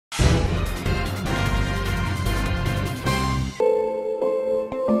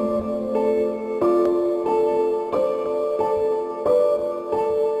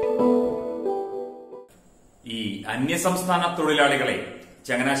അന്യസംസ്ഥാന തൊഴിലാളികളെ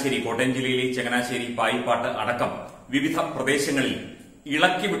ചങ്ങനാശ്ശേരി, കോട്ടയം ജില്ലയിലെ ചങ്ങനാശ്ശേരി, പായിപ്പാട്ട് അടക്കം വിവിധ പ്രദേശങ്ങളിൽ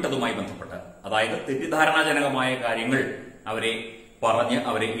ഇളക്കിവിട്ടതുമായി ബന്ധപ്പെട്ട്, അതായത് തെറ്റിദ്ധാരണാജനകമായ കാര്യങ്ങൾ അവരെ പറഞ്ഞ്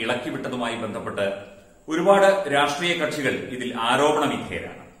അവരെ ഇളക്കിവിട്ടതുമായി ബന്ധപ്പെട്ട് ഒരുപാട് രാഷ്ട്രീയ കക്ഷികൾ ഇതിൽ ആരോപണ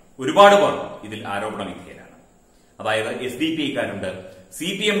വിധേയരാണ്. ഒരുപാട് പേർ ഇതിൽ ആരോപണ വിധേയരാണ്. അതായത് SDPIക്കാരുണ്ട്,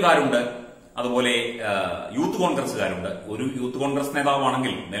 CPMകാരുണ്ട്, അതുപോലെ യൂത്ത് കോൺഗ്രസുകാരുണ്ട്. ഒരു യൂത്ത് കോൺഗ്രസ്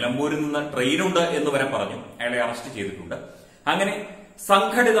നേതാവാണെങ്കിൽ നിലമ്പൂരിൽ നിന്ന് ട്രെയിനുണ്ട് എന്ന് വരെ പറഞ്ഞു. അയാളെ അറസ്റ്റ് ചെയ്തിട്ടുണ്ട്. അങ്ങനെ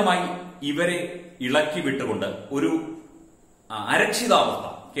സംഘടിതമായി ഇവരെ ഇളക്കി വിട്ടുകൊണ്ട് ഒരു അരക്ഷിതാവസ്ഥ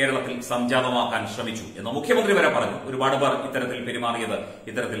കേരളത്തിൽ സംജാതമാക്കാൻ ശ്രമിച്ചു എന്ന് മുഖ്യമന്ത്രി വരെ പറഞ്ഞു. ഒരുപാട് പേർ ഇത്തരത്തിൽ പെരുമാറിയത്,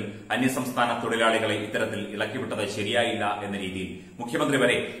 ഇത്തരത്തിൽ അന്യസംസ്ഥാന തൊഴിലാളികളെ ഇത്തരത്തിൽ ഇളക്കിവിട്ടത് ശരിയായില്ല എന്ന രീതിയിൽ മുഖ്യമന്ത്രി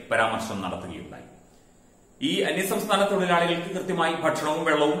വരെ പരാമർശം നടത്തുകയുണ്ടായി. ഈ അന്യസംസ്ഥാന തൊഴിലാളികൾക്ക് കൃത്യമായി ഭക്ഷണവും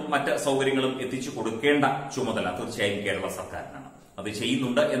വെള്ളവും മറ്റ് സൗകര്യങ്ങളും എത്തിച്ചു കൊടുക്കേണ്ട ചുമതല തീർച്ചയായും കേരള സർക്കാരിനാണ്. അത്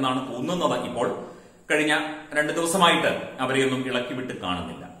ചെയ്യുന്നുണ്ട് എന്നാണ് തോന്നുന്നത്. ഇപ്പോൾ കഴിഞ്ഞ 2 ദിവസമായിട്ട് അവരെയൊന്നും ഇളക്കിവിട്ട്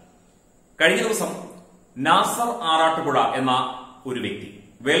കാണുന്നില്ല. കഴിഞ്ഞ ദിവസം നാസർ ആറാട്ടുപുഴ എന്ന ഒരു വ്യക്തി,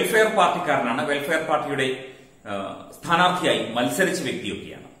 വെൽഫെയർ പാർട്ടിക്കാരനാണ്, വെൽഫെയർ പാർട്ടിയുടെ സ്ഥാനാർത്ഥിയായി മത്സരിച്ച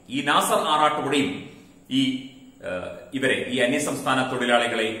വ്യക്തിയൊക്കെയാണ്. ഈ നാസർ ആറാട്ടുപുഴയും ഇവരെ ഈ അന്യസംസ്ഥാന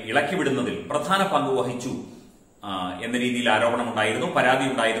തൊഴിലാളികളെ ഇളക്കിവിടുന്നതിൽ പ്രധാന പങ്ക് വഹിച്ചു എന്ന രീതിയിൽ ആരോപണമുണ്ടായിരുന്നു, പരാതി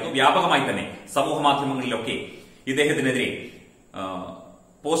ഉണ്ടായിരുന്നു. വ്യാപകമായി തന്നെ സമൂഹ മാധ്യമങ്ങളിലൊക്കെ ഇദ്ദേഹത്തിനെതിരെ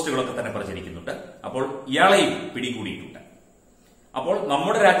പോസ്റ്റുകളൊക്കെ തന്നെ പ്രചരിക്കുന്നുണ്ട്. അപ്പോൾ ഇയാളെയും പിടികൂടിയിട്ടുണ്ട്. അപ്പോൾ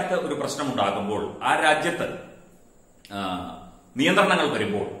നമ്മുടെ രാജ്യത്ത് ഒരു പ്രശ്നമുണ്ടാകുമ്പോൾ, ആ രാജ്യത്ത് നിയന്ത്രണങ്ങൾ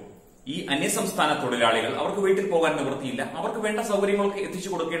വരുമ്പോൾ ഈ അന്യസംസ്ഥാന തൊഴിലാളികൾ അവർക്ക് വീട്ടിൽ പോകാൻ നിവൃത്തിയില്ല. അവർക്ക് വേണ്ട സൗകര്യങ്ങളൊക്കെ എത്തിച്ചു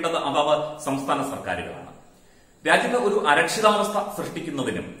കൊടുക്കേണ്ടത് അതാത് സംസ്ഥാന സർക്കാരുകളാണ്. രാജ്യത്ത് ഒരു അരക്ഷിതാവസ്ഥ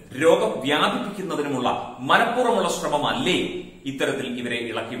സൃഷ്ടിക്കുന്നതിനും രോഗം വ്യാപിപ്പിക്കുന്നതിനുമുള്ള മനഃപൂർവ്വമുള്ള ശ്രമമല്ലേ ഇത്തരത്തിൽ ഇവരെ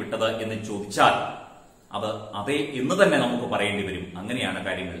ഇളക്കിവിട്ടത് എന്ന് ചോദിച്ചാൽ അത് അതെ എന്ന് തന്നെ നമുക്ക് പറയേണ്ടി വരും. അങ്ങനെയാണ്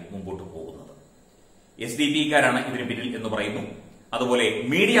കാര്യങ്ങൾ മുമ്പോട്ട് പോകുന്നത്. SDPIക്കാരാണ് ഇതിന് പിന്നിൽ എന്ന് പറയുന്നു. അതുപോലെ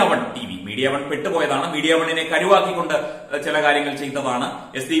media one TV, media one പെട്ടുപോയതാണ്. Media വണ്ണിനെ കരുവാക്കിക്കൊണ്ട് ചില കാര്യങ്ങൾ ചെയ്തതാണ്.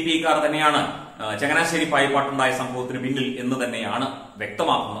 SDPIക്കാർ തന്നെയാണ് ചങ്ങനാശ്ശേരി പായിപ്പാട്ടുണ്ടായ സംഭവത്തിന് പിന്നിൽ എന്ന് തന്നെയാണ്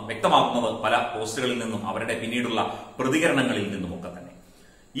വ്യക്തമാക്കുന്നത് പല പോസ്റ്റുകളിൽ നിന്നും അവരുടെ പിന്നീടുള്ള പ്രതികരണങ്ങളിൽ നിന്നുമൊക്കെ തന്നെ.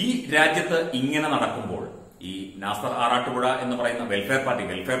 ഈ രാജ്യത്ത് ഇങ്ങനെ നടക്കുമ്പോൾ ഈ നാസർ ആറാട്ടുപുഴ എന്ന് പറയുന്ന വെൽഫെയർ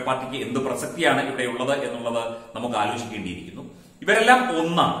പാർട്ടിക്ക് എന്ത് പ്രസക്തിയാണ് ഇവിടെ ഉള്ളത് എന്നുള്ളത് നമുക്ക് ആലോചിക്കേണ്ടിയിരിക്കുന്നു. ഇവരെല്ലാം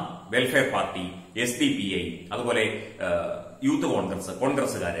ഒന്നാണ്. വെൽഫെയർ പാർട്ടി, SDPI, അതുപോലെ യൂത്ത്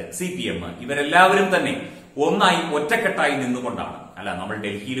കോൺഗ്രസുകാര്, CPM, ഇവരെല്ലാവരും തന്നെ ഒന്നായി ഒറ്റക്കെട്ടായി നിന്നുകൊണ്ടാണ്, അല്ല നമ്മൾ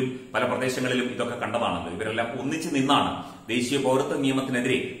ഡൽഹിയിലും പല പ്രദേശങ്ങളിലും ഇതൊക്കെ കണ്ടതാണല്ലോ, ഇവരെല്ലാം ഒന്നിച്ചു നിന്നാണ് ദേശീയ പൌരത്വ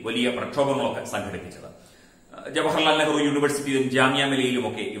നിയമത്തിനെതിരെ വലിയ പ്രക്ഷോഭങ്ങളൊക്കെ സംഘടിപ്പിച്ചത്. ജവഹർലാൽ നെഹ്റു യൂണിവേഴ്സിറ്റിയിലും ജാമിയ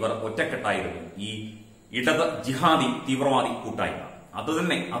മിലിയയിലുമൊക്കെ ഇവർ ഒറ്റക്കെട്ടായിരുന്നു. ഈ ഇടത് ജിഹാദി തീവ്രവാദി കൂട്ടായ്മ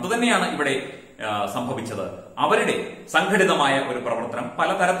അതുതന്നെയാണ് ഇവിടെ സംഭവിച്ചത്. അവരുടെ സംഘടിതമായ ഒരു പ്രവർത്തനം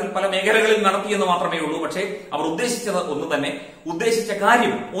പലതരത്തിൽ പല മേഖലകളിൽ നടത്തിയെന്ന് മാത്രമേ ഉള്ളൂ. പക്ഷേ അവർ ഉദ്ദേശിച്ചത് ഒന്ന് തന്നെ, ഉദ്ദേശിച്ച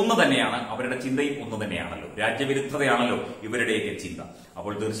കാര്യം ഒന്ന് തന്നെയാണ്. അവരുടെ ചിന്തയും ഒന്ന് തന്നെയാണല്ലോ, രാജ്യവിരുദ്ധതയാണല്ലോ ഇവരുടെയൊക്കെ ചിന്ത.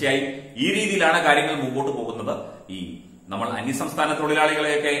 അപ്പോൾ തീർച്ചയായും ഈ രീതിയിലാണ് കാര്യങ്ങൾ മുമ്പോട്ട് പോകുന്നത്. ഈ നമ്മൾ അന്യസംസ്ഥാന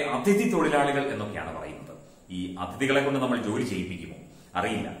തൊഴിലാളികളെയൊക്കെ അതിഥി തൊഴിലാളികൾ എന്നൊക്കെയാണ് പറയുന്നത്. ഈ അതിഥികളെ കൊണ്ട് നമ്മൾ ജോലി ചെയ്യിപ്പിക്കുമോ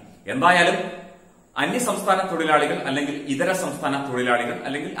അറിയില്ല. എന്തായാലും അന്യസംസ്ഥാന തൊഴിലാളികൾ അല്ലെങ്കിൽ ഇതര സംസ്ഥാന തൊഴിലാളികൾ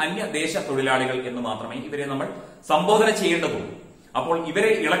അല്ലെങ്കിൽ അന്യദേശ തൊഴിലാളികൾ എന്ന് മാത്രമേ ഇവരെ നമ്മൾ സംബോധന ചെയ്യേണ്ടതുള്ളൂ. അപ്പോൾ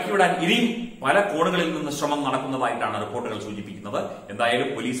ഇവരെ ഇളക്കിവിടാൻ ഇനിയും പല കോണുകളിൽ നിന്ന് ശ്രമം നടക്കുന്നതായിട്ടാണ് റിപ്പോർട്ടുകൾ സൂചിപ്പിക്കുന്നത്. എന്തായാലും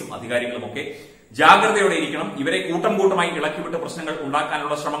പോലീസും അധികാരികളും ഒക്കെ ജാഗ്രതയോടെ ഇരിക്കണം. ഇവരെ കൂട്ടമായി ഇളക്കിവിട്ട് പ്രശ്നങ്ങൾ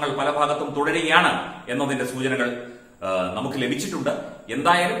ഉണ്ടാക്കാനുള്ള ശ്രമങ്ങൾ പല ഭാഗത്തും തുടരുകയാണ് എന്നതിന്റെ സൂചനകൾ നമുക്ക് ലഭിച്ചിട്ടുണ്ട്.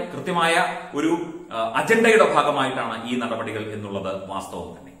 എന്തായാലും കൃത്യമായ ഒരു അജണ്ടയുടെ ഭാഗമായിട്ടാണ് ഈ നടപടികൾ എന്നുള്ളത്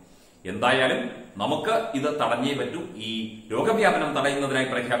വാസ്തവം തന്നെ. എന്തായാലും നമുക്ക് ഇത് തടഞ്ഞേ പറ്റൂ. ഈ രോഗവ്യാപനം തടയുന്നതിനായി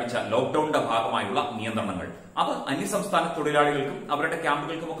പ്രഖ്യാപിച്ച ലോക്ഡൌണിന്റെ ഭാഗമായുള്ള നിയന്ത്രണങ്ങൾ അത് അന്യസംസ്ഥാന തൊഴിലാളികൾക്കും അവരുടെ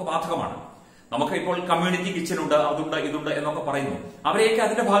ക്യാമ്പുകൾക്കും ഒക്കെ ബാധകമാണ്. നമുക്ക് ഇപ്പോൾ കമ്മ്യൂണിറ്റി കിച്ചൺ ഉണ്ട്, അതുണ്ട്, ഇതുണ്ട് എന്നൊക്കെ പറയുന്നു. അവരെയൊക്കെ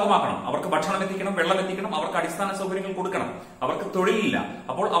അതിന്റെ ഭാഗമാക്കണം. അവർക്ക് ഭക്ഷണം എത്തിക്കണം, വെള്ളം എത്തിക്കണം, അവർക്ക് അടിസ്ഥാന സൗകര്യങ്ങൾ കൊടുക്കണം. അവർക്ക് തൊഴിലില്ല.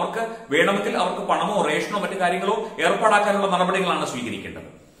 അപ്പോൾ അവർക്ക് വേണമെങ്കിൽ അവർക്ക് പണമോ റേഷനോ മറ്റു കാര്യങ്ങളോ ഏർപ്പാടാക്കാനുള്ള നടപടികളാണ് സ്വീകരിക്കേണ്ടത്.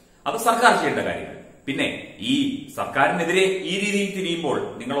 അത് സർക്കാർ ചെയ്യേണ്ട കാര്യങ്ങൾ. പിന്നെ ഈ സർക്കാരിനെതിരെ ഈ രീതിയിൽ തിരിയുമ്പോൾ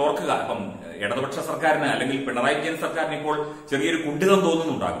നിങ്ങൾ ഓർക്കുക, ഇപ്പം ഇടതുപക്ഷ സർക്കാരിന് അല്ലെങ്കിൽ പിണറായി വിജയൻ സർക്കാരിന് ഇപ്പോൾ ചെറിയൊരു കുണ്ഠിതം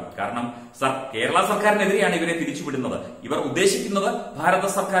തോന്നുന്നുണ്ടാകും. കാരണം കേരള സർക്കാരിനെതിരെയാണ് ഇവരെ തിരിച്ചുവിടുന്നത്. ഇവർ ഉദ്ദേശിക്കുന്നത് ഭാരത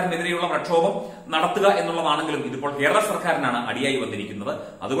സർക്കാരിനെതിരെയുള്ള പ്രക്ഷോഭം നടത്തുക എന്നുള്ളതാണെങ്കിലും ഇതിപ്പോൾ കേരള സർക്കാരിനാണ് അടിയായി വന്നിരിക്കുന്നത്.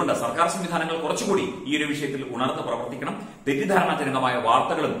 അതുകൊണ്ട് സർക്കാർ സംവിധാനങ്ങൾ കുറച്ചുകൂടി ഈ ഒരു വിഷയത്തിൽ ഉണർന്ന് പ്രവർത്തിക്കണം. തെറ്റിദ്ധാരണാജനകമായ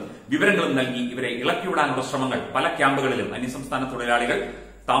വാർത്തകളും വിവരങ്ങളും നൽകി ഇവരെ ഇളക്കിവിടാനുള്ള ശ്രമങ്ങൾ പല ക്യാമ്പുകളിലും അന്യസംസ്ഥാന തൊഴിലാളികൾ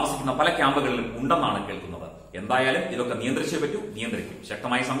താമസിക്കുന്ന പല ക്യാമ്പുകളിലും ഉണ്ടെന്നാണ് കേൾക്കുന്നത്. എന്തായാലും ഇതൊക്കെ നിയന്ത്രിച്ചേ പറ്റൂ, നിയന്ത്രിക്കും.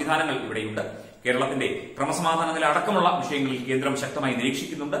 ശക്തമായ സംവിധാനങ്ങൾ ഇവിടെയുണ്ട്. കേരളത്തിന്റെ ക്രമസമാധാന നില അടക്കമുള്ള വിഷയങ്ങളിൽ കേന്ദ്രം ശക്തമായി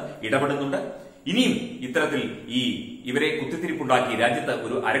നിരീക്ഷിക്കുന്നുണ്ട്, ഇടപെടുന്നുണ്ട്. ഇനിയും ഇത്തരത്തിൽ ഇവരെ കുത്തിത്തിരിപ്പുണ്ടാക്കി രാജ്യത്ത്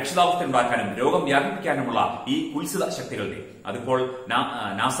ഒരു അരക്ഷിതാവസ്ഥ ഉണ്ടാക്കാനും രോഗം വ്യാപിപ്പിക്കാനുമുള്ള ഈ കുൽസിത ശക്തികളുടെ, അതിപ്പോൾ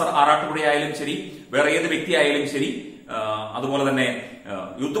നാസർ ആറാട്ടുപുഴയായാലും ശരി, വേറെ ഏത് വ്യക്തിയായാലും ശരി, അതുപോലെ തന്നെ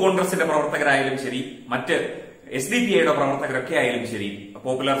യൂത്ത് കോൺഗ്രസിന്റെ പ്രവർത്തകരായാലും ശരി, മറ്റ് SDPIയുടെ പ്രവർത്തകരൊക്കെ ആയാലും ശരി,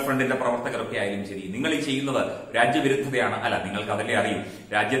 പോപ്പുലർ ഫ്രണ്ടിന്റെ പ്രവർത്തകരൊക്കെ ആയാലും ശരി, നിങ്ങൾ ഈ ചെയ്യുന്നത് രാജ്യവിരുദ്ധതയാണ്. അല്ല, നിങ്ങൾക്ക് അതല്ലേ അറിയൂ.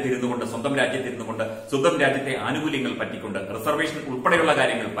 രാജ്യത്തിരുന്നുകൊണ്ട്, സ്വന്തം രാജ്യത്തിരുന്നുകൊണ്ട്, സ്വന്തം രാജ്യത്തെ ആനുകൂല്യങ്ങൾ പറ്റിക്കൊണ്ട്, റിസർവേഷൻ ഉൾപ്പെടെയുള്ള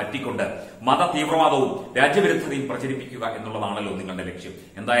കാര്യങ്ങൾ പറ്റിക്കൊണ്ട് മത തീവ്രവാദവും രാജ്യവിരുദ്ധതയും പ്രചരിപ്പിക്കുക എന്നുള്ളതാണല്ലോ നിങ്ങളുടെ ലക്ഷ്യം.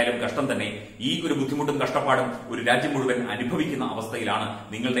 എന്തായാലും കഷ്ടം തന്നെ. ഈ ഒരു ബുദ്ധിമുട്ടും കഷ്ടപ്പാടും ഒരു രാജ്യം മുഴുവൻ അനുഭവിക്കുന്ന അവസ്ഥയിലാണ്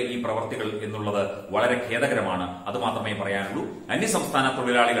നിങ്ങളുടെ ഈ പ്രവർത്തികൾ എന്നുള്ളത് വളരെ ഖേദകരമാണ്. അത് മാത്രമേ പറയാനുള്ളൂ. അന്യസംസ്ഥാന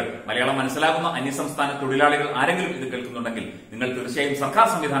തൊഴിലാളികൾ, മലയാളം മനസ്സിലാകുന്ന അന്യസംസ്ഥാന തൊഴിലാളികൾ ആരെങ്കിലും ഇത് കേൾക്കുന്നുണ്ടെങ്കിൽ നിങ്ങൾ തീർച്ചയായും സർക്കാർ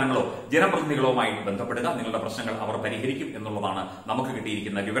സംവിധാനങ്ങളോ ജനപ്രതിനിധികളുമായി ബന്ധപ്പെടുക. നിങ്ങളുടെ പ്രശ്നങ്ങൾ അവർ പരിഹരിക്കും എന്നുള്ളതാണ് നമുക്ക്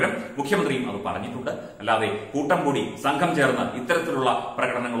കിട്ടിയിരിക്കുന്ന വിവരം. മുഖ്യമന്ത്രിയും അത് പറഞ്ഞിട്ടുണ്ട്. അല്ലാതെ കൂട്ടം കൂടി സംഘം ചേർന്ന് ഇത്തരത്തിലുള്ള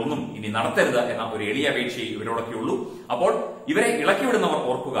പ്രകടനങ്ങളൊന്നും ഇനി നടത്തരുത് എന്ന ഒരു എളിയ അപേക്ഷയെ ഇവരോടൊക്കെയുള്ളൂ. അപ്പോൾ ഇവരെ ഇളക്കിവിടുന്നവർ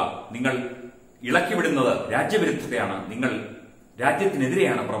ഓർക്കുക, നിങ്ങൾ ഇളക്കിവിടുന്നത് രാജ്യവിരുദ്ധതയാണ്. നിങ്ങൾ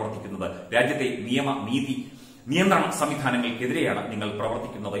രാജ്യത്തിനെതിരെയാണ് പ്രവർത്തിക്കുന്നത്. രാജ്യത്തെ നിയമ, നീതി, നിയന്ത്രണ സംവിധാനങ്ങൾക്കെതിരെയാണ് നിങ്ങൾ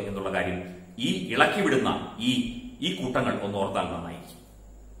പ്രവർത്തിക്കുന്നത് എന്നുള്ള കാര്യം ഈ ഇളക്കിവിടുന്ന ഈ കൂട്ടങ്ങൾ ഒന്ന് ഓർത്താൽ നന്നായിരിക്കും.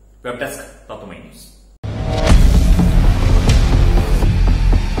 വെബ് ഡെസ്ക് തത്വമൈ ന്യൂസ്.